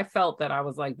words. I felt that I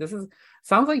was like, this is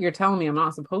sounds like you're telling me I'm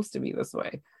not supposed to be this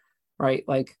way, right?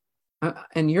 Like,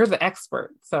 and you're the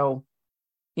expert. So,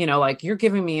 you know, like you're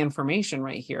giving me information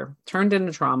right here, turned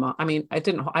into trauma. I mean, I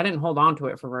didn't hold on to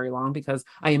it for very long because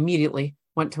I immediately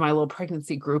went to my little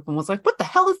pregnancy group and was like, what the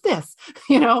hell is this?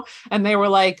 You know, and they were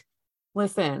like,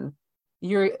 listen,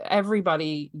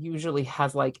 everybody usually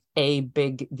has like a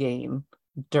big gain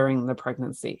during the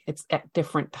pregnancy. It's at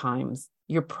different times.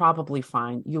 You're probably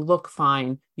fine. You look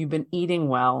fine. You've been eating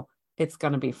well. It's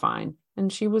going to be fine.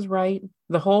 And she was right.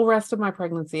 The whole rest of my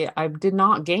pregnancy, I did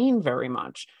not gain very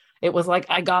much. It was like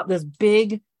I got this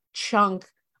big chunk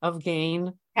of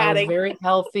gain. I was Adding. very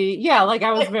healthy. Yeah, like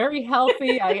I was very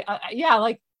healthy. Yeah,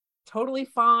 like totally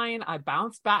fine. I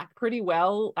bounced back pretty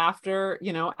well after,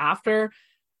 you know, after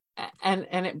and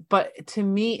it, but to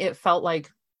me it felt like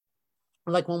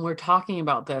when we're talking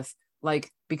about this,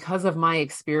 like because of my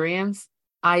experience,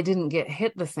 I didn't get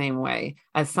hit the same way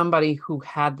as somebody who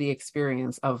had the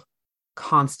experience of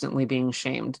constantly being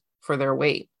shamed for their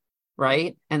weight,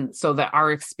 right? And so that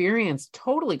our experience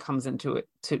totally comes into it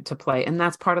to play. And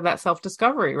that's part of that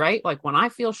self-discovery, right? Like when I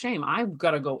feel shame, I've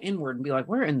got to go inward and be like,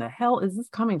 where in the hell is this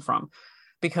coming from?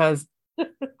 Because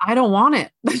I don't want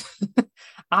it.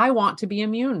 I want to be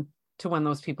immune to when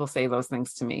those people say those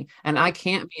things to me. And I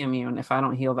can't be immune if I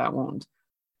don't heal that wound.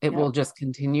 It Yeah. will just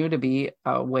continue to be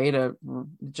a way to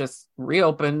just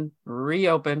reopen,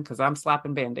 because I'm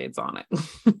slapping band-aids on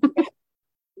it.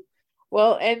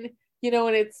 Well, and you know,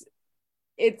 and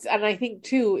it's and I think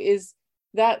too is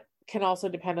that can also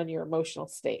depend on your emotional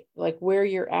state, like where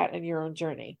you're at in your own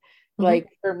journey. Mhm. Like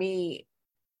for me,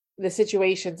 the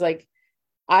situations like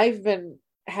have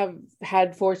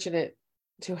had fortunate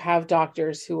to have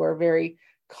doctors who are very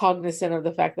cognizant of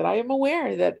the fact that I am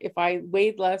aware that if I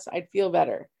weighed less, I'd feel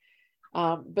better.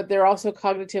 But they're also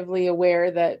cognitively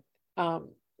aware that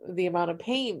the amount of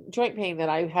pain, joint pain that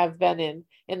I have been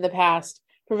in the past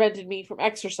prevented me from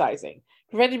exercising,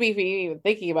 prevented me from even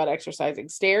thinking about exercising.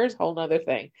 Stairs, whole nother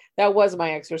thing. That was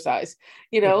my exercise,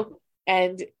 you Yeah. know?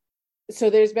 And so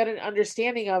there's been an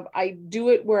understanding of I do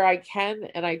it where I can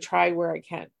and I try where I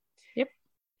can. Yep.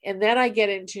 And then I get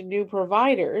into new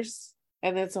providers,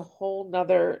 and it's a whole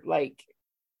nother like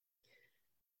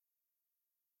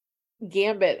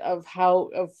gambit of how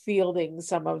of fielding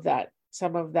some of that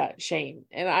shame.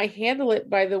 And I handle it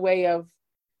by the way of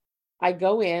I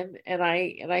go in and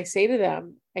I say to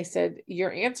them, I said,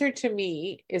 your answer to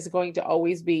me is going to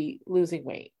always be losing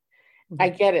weight. I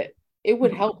Mhm. get it. It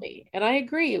would Mhm. help me. And I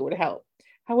agree it would help.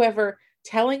 However,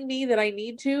 telling me that I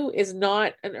need to is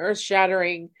not an earth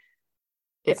shattering.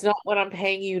 Yeah. It's not what I'm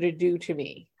paying you to do to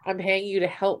me. I'm paying you to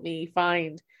help me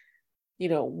find, you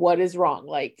know, what is wrong.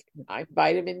 Like I'm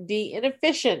vitamin D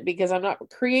inefficient because I'm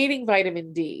not creating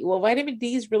vitamin D. Well, vitamin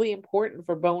D is really important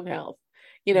for bone health,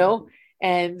 you Yeah. know,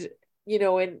 and, you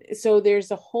know, and so there's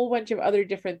a whole bunch of other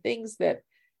different things that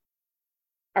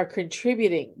are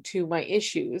contributing to my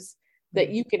issues that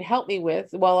you can help me with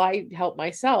while I help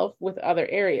myself with other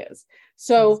areas.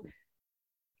 So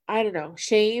I don't know,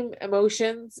 shame,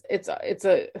 emotions, it's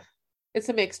a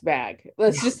mixed bag.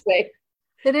 Let's Yeah, just say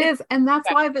it it's is. And that's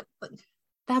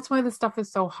why this stuff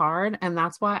is so hard. And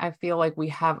that's why I feel like we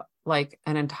have like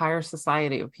an entire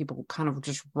society of people kind of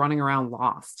just running around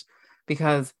lost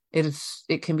because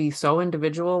it can be so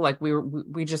individual. Like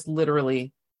we just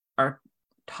literally are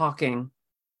talking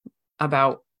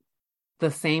about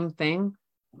the same thing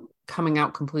coming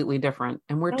out completely different.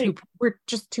 And right. we're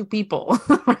just two people,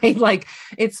 right? Like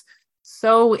it's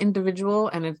so individual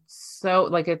and it's so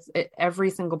like every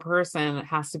single person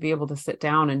has to be able to sit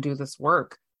down and do this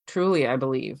work truly, I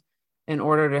believe, in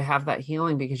order to have that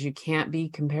healing because you can't be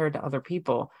compared to other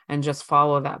people and just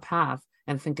follow that path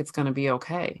and think it's going to be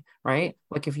okay, right?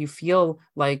 Like if you feel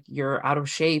like you're out of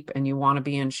shape and you want to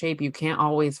be in shape, you can't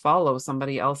always follow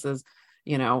somebody else's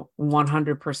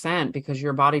 100% because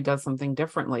your body does something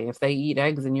differently. If they eat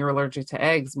eggs and you're allergic to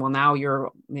eggs, well, now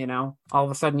all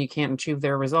of a sudden you can't achieve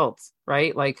their results,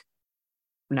 right? Like,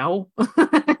 no,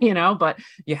 but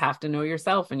you have to know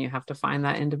yourself and you have to find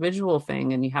that individual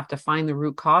thing and you have to find the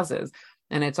root causes.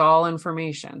 And it's all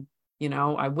information.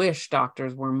 I wish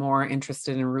doctors were more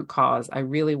interested in root cause. I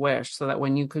really wish so that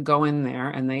when you could go in there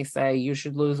and they say you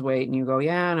should lose weight and you go,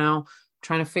 yeah, no, I'm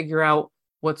trying to figure out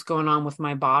what's going on with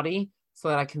my body so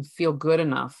that I can feel good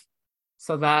enough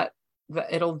so that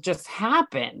it'll just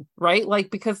happen, right?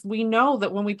 Like, because we know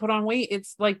that when we put on weight,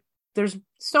 it's like there's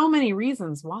so many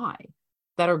reasons why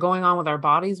that are going on with our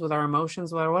bodies, with our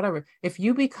emotions, with our whatever. If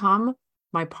you become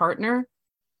my partner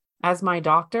as my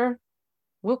doctor,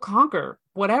 we'll conquer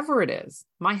whatever it is.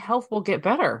 My health will get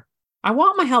better. I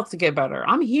want my health to get better.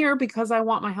 I'm here because I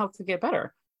want my health to get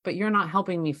better, but you're not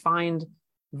helping me find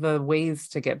the ways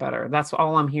to get better. That's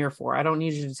all I'm here for. I don't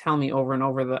need you to tell me over and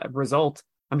over the result.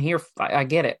 I'm here. I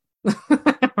get it.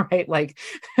 Right? Like,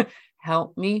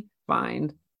 help me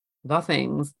find the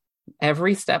things,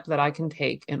 every step that I can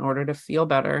take in order to feel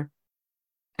better.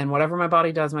 And whatever my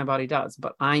body does, my body does.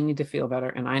 But I need to feel better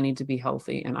and I need to be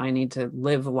healthy and I need to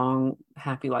live a long,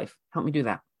 happy life. Help me do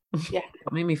that. Yeah.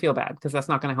 Don't make me feel bad because that's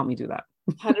not going to help me do that.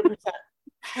 100%.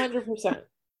 100%.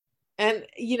 And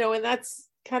and that's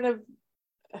kind of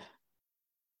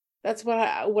that's what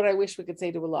I wish we could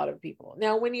say to a lot of people.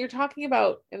 Now, when you're talking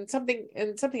about and something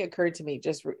occurred to me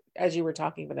just as you were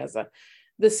talking, Vanessa,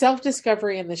 the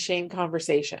self-discovery and the shame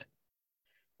conversation.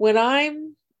 When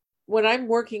I'm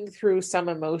working through some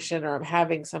emotion or I'm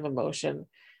having some emotion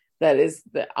that is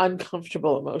the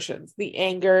uncomfortable emotions, the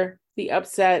anger, the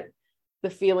upset, the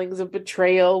feelings of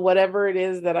betrayal, whatever it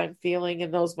is that I'm feeling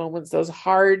in those moments, those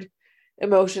hard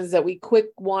emotions that we quick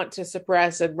want to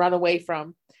suppress and run away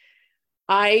from,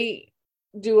 I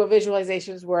do a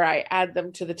visualizations where I add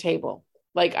them to the table.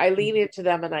 Like I lean into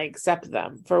them and I accept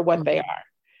them for what they are.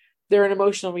 They're an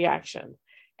emotional reaction.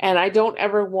 And I don't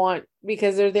ever want,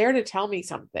 because they're there to tell me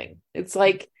something. It's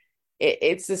like,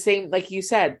 it's the same, like you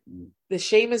said, the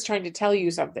shame is trying to tell you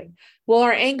something. Well,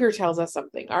 our anger tells us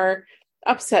something. Our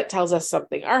upset tells us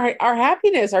something. Our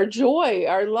happiness, our joy,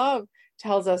 our love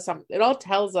tells us something. It all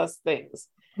tells us things.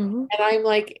 Mm-hmm. And I'm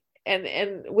like,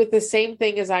 and with the same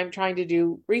thing as I'm trying to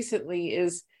do recently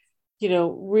is,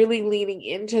 really leaning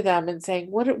into them and saying,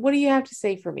 what do you have to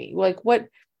say for me? Like, what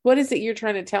is it you're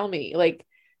trying to tell me? Like,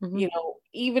 Mm-hmm.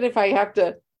 Even if I have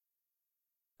to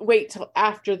wait till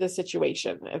after the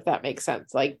situation, if that makes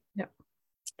sense, like, Yeah.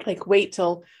 like wait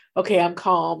till, okay, I'm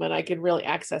calm and I can really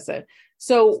access it.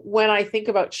 So when I think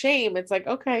about shame, it's like,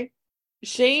 okay,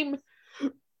 shame,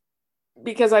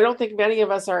 because I don't think many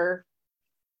of us are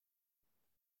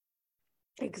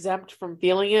exempt from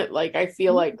feeling it. Like I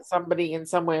feel like somebody in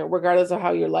some way, regardless of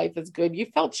how your life is good, you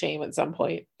felt shame at some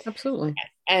point. Absolutely.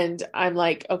 And I'm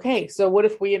like, okay, so what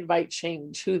if we invite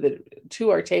shame to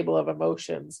our table of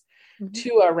emotions, Mm-hmm.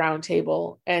 to our round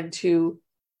table, and to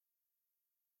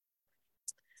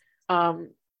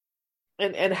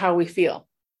and how we feel.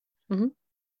 Mm-hmm.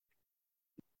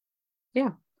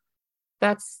 Yeah.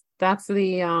 That's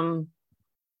the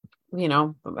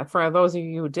for those of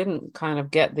you who didn't kind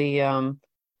of get the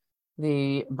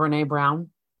Brene Brown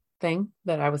thing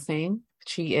that I was saying,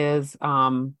 she is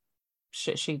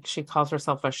she calls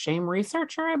herself a shame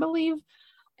researcher, I believe.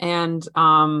 And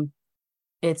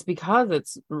it's because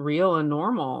it's real and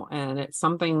normal and it's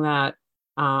something that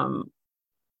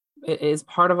it is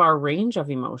part of our range of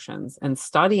emotions, and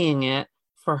studying it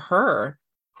for her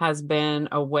has been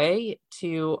a way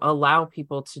to allow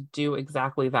people to do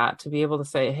exactly that, to be able to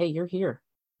say, hey, you're here.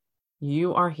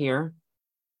 You are here.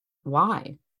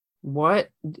 Why? What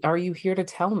are you here to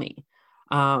tell me?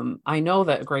 I know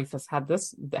that Grace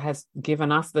has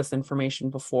given us this information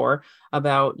before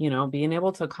about, being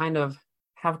able to kind of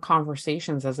have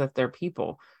conversations as if they're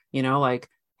people, like,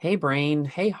 hey, brain,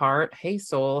 hey, heart, hey,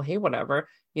 soul, hey, whatever,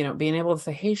 being able to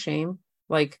say, hey, shame,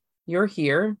 like, you're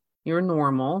here, you're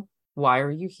normal. Why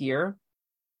are you here?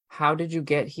 How did you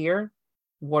get here?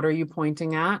 What are you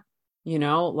pointing at?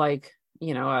 Like,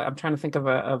 I'm trying to think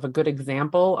of a good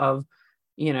example of,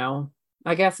 you know,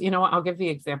 I guess, I'll give the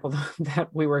example that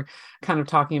we were kind of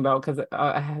talking about because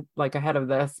ahead of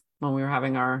this, when we were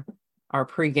having our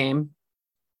pregame,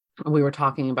 we were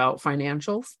talking about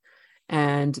financials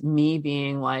and me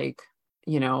being like,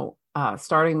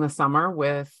 starting the summer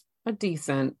with a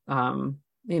decent,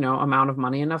 amount of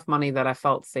money, enough money that I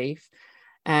felt safe,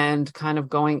 and kind of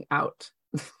going out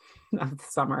of the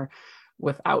summer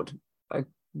without a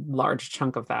large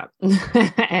chunk of that.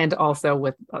 And also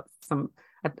with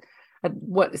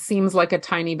what seems like a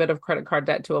tiny bit of credit card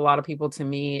debt to a lot of people. To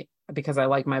me, because I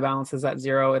like my balances at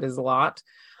zero, it is a lot.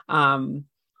 And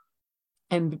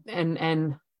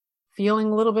feeling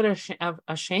a little bit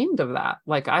ashamed of that.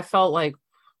 Like I felt like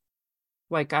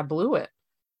I blew it,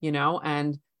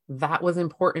 and that was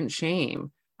important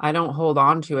shame. I don't hold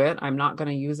on to it. I'm not going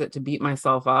to use it to beat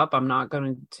myself up. I'm not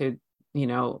going to,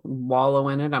 wallow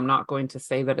in it. I'm not going to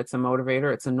say that it's a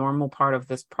motivator. It's a normal part of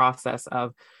this process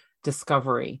of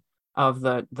discovery of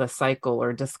the cycle,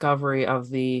 or discovery of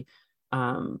the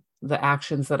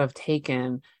actions that I've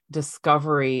taken,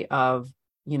 discovery of,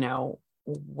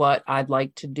 what I'd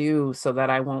like to do so that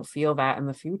I won't feel that in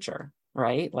the future.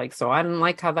 Right. Like, so I didn't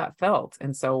like how that felt.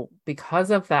 And so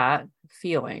because of that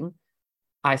feeling,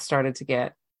 I started to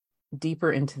get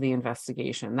deeper into the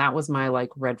investigation. That was my like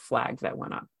red flag that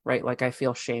went up, right? Like I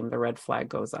feel shame, the red flag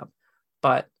goes up,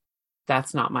 but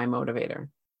that's not my motivator.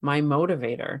 My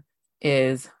motivator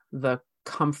is the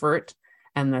comfort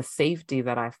and the safety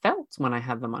that I felt when I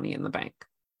had the money in the bank.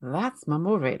 That's my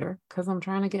motivator, because I'm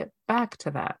trying to get back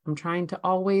to that. I'm trying to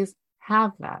always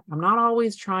have that. I'm not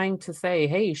always trying to say,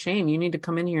 hey, shame, you need to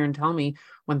come in here and tell me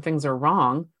when things are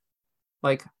wrong.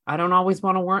 Like, I don't always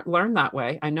want to learn that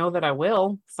way. I know that I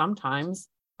will sometimes,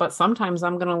 but sometimes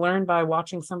I'm going to learn by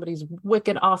watching somebody's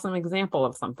wicked awesome example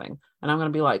of something. And I'm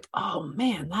going to be like, oh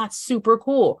man, that's super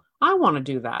cool. I want to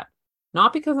do that.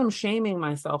 Not because I'm shaming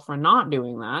myself for not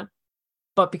doing that,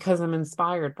 but because I'm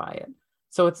inspired by it.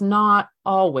 So it's not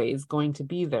always going to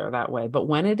be there that way. But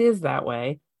when it is that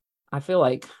way, I feel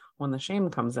like when the shame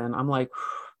comes in, I'm like,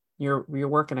 you're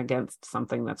working against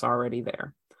something that's already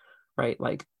there, right?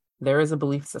 Like there is a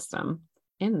belief system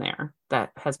in there that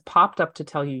has popped up to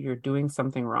tell you you're doing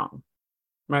something wrong,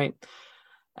 right?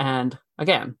 And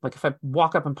again, like if I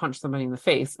walk up and punch somebody in the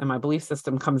face and my belief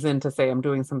system comes in to say I'm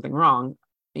doing something wrong,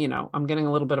 I'm getting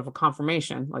a little bit of a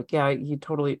confirmation. Like, yeah,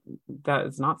 that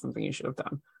is not something you should have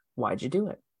done. Why'd you do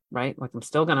it? Right? Like I'm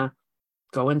still going to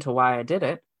go into why I did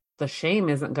it. The shame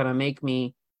isn't going to make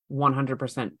me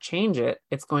 100% change it.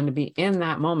 It's going to be in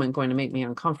that moment going to make me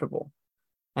uncomfortable.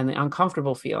 And the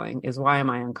uncomfortable feeling is, why am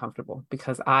I uncomfortable?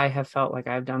 Because I have felt like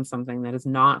I've done something that is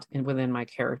not within my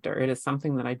character. It is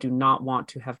something that I do not want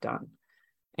to have done.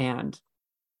 And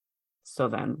so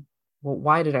then, well,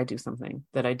 why did I do something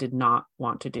that I did not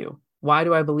want to do? Why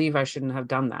do I believe I shouldn't have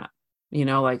done that?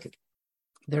 Like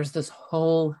there's this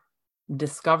whole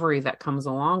discovery that comes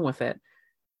along with it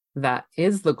that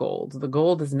is the gold. The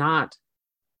gold is not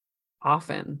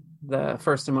often the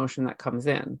first emotion that comes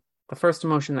in. The first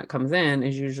emotion that comes in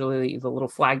is usually the little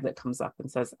flag that comes up and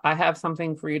says, I have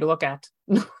something for you to look at.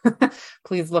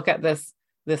 Please look at this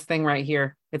thing right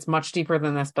here. It's much deeper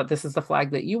than this, but this is the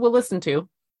flag that you will listen to,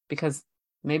 because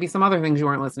maybe some other things you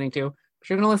weren't listening to, but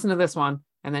you're going to listen to this one,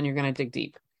 and then you're going to dig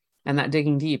deep. And that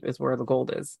digging deep is where the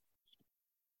gold is.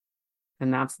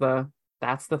 And that's the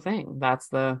thing. That's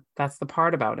the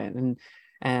part about it. And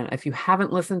if you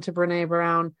haven't listened to Brene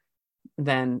Brown,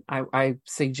 then I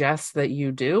suggest that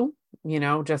you do,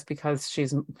 just because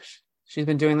she's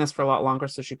been doing this for a lot longer,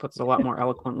 so she puts it a lot more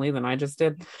eloquently than I just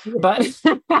did. But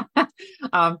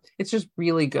it's just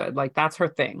really good. Like that's her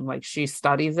thing. Like she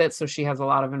studies it, so she has a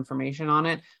lot of information on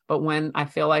it. But when I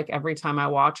feel like every time I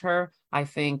watch her, I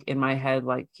think in my head,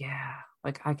 like, yeah,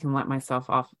 like I can let myself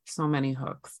off so many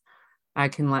hooks. I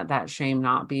can let that shame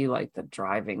not be like the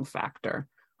driving factor.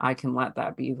 I can let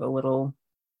that be the little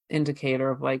indicator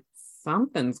of like,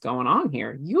 something's going on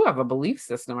here. You have a belief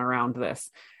system around this,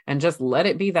 and just let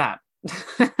it be that.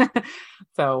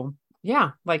 So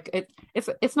yeah, like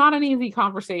it's not an easy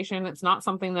conversation. It's not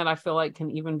something that I feel like can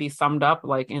even be summed up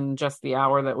like in just the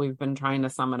hour that we've been trying to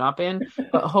sum it up in,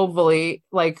 but hopefully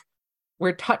like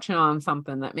we're touching on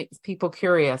something that makes people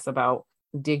curious about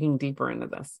digging deeper into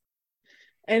this.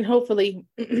 And hopefully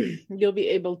you'll be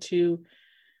able to,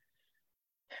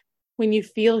 when you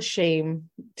feel shame,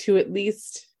 to at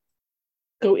least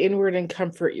go inward and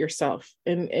comfort yourself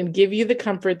and give you the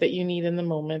comfort that you need in the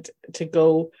moment to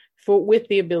go for, with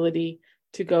the ability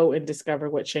to go and discover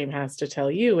what shame has to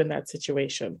tell you in that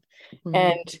situation. Mm-hmm.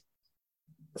 And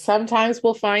sometimes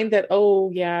we'll find that,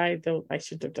 oh yeah, I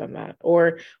shouldn't have done that.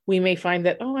 Or we may find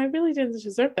that, oh, I really didn't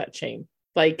deserve that shame.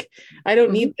 Like, I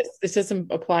don't need this. This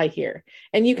doesn't apply here.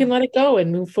 And you can let it go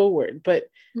and move forward. But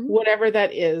whatever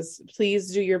that is,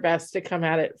 please do your best to come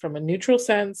at it from a neutral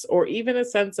sense, or even a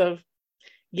sense of,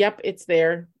 yep, it's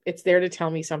there. It's there to tell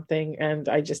me something, and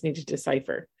I just need to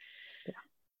decipher.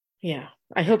 Yeah.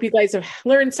 I hope you guys have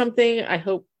learned something. I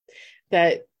hope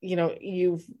that,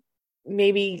 you've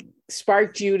maybe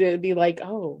sparked you to be like,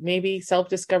 oh, maybe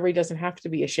self-discovery doesn't have to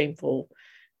be a shameful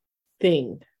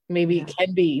thing. Maybe it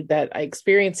can be that I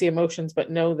experience the emotions, but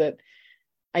know that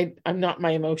I'm not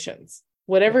my emotions.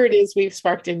 Whatever it is we've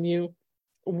sparked in you,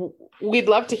 we'd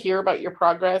love to hear about your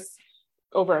progress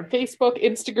over on Facebook,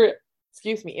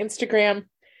 Instagram,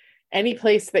 any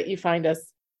place that you find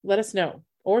us. Let us know,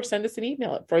 or send us an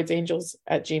email at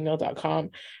freudsangels@gmail.com.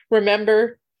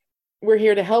 Remember, we're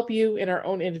here to help you in our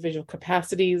own individual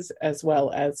capacities as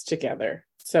well as together.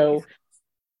 So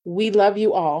we love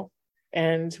you all.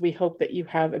 And we hope that you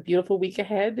have a beautiful week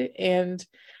ahead. And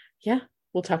yeah,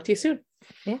 we'll talk to you soon.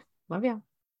 Yeah, love you.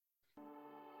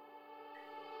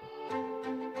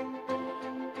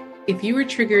 If you were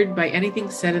triggered by anything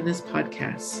said in this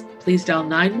podcast, please dial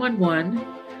 911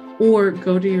 or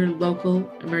go to your local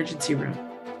emergency room.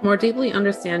 To more deeply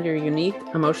understand your unique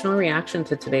emotional reaction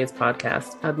to today's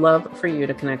podcast, I'd love for you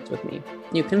to connect with me.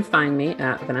 You can find me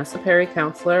at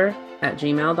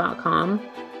vanessaperrycounselor@gmail.com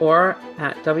or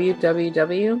at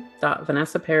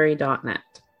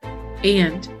www.vanessaperry.net.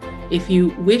 And if you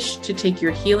wish to take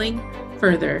your healing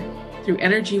further through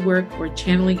energy work or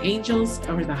channeling angels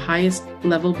or the highest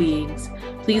level beings,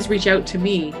 please reach out to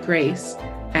me, Grace,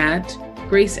 at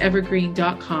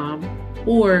graceevergreen.com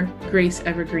or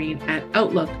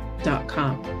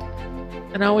graceevergreen@outlook.com.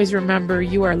 And always remember,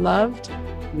 you are loved,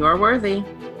 you are worthy,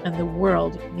 and the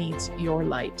world needs your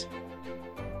light.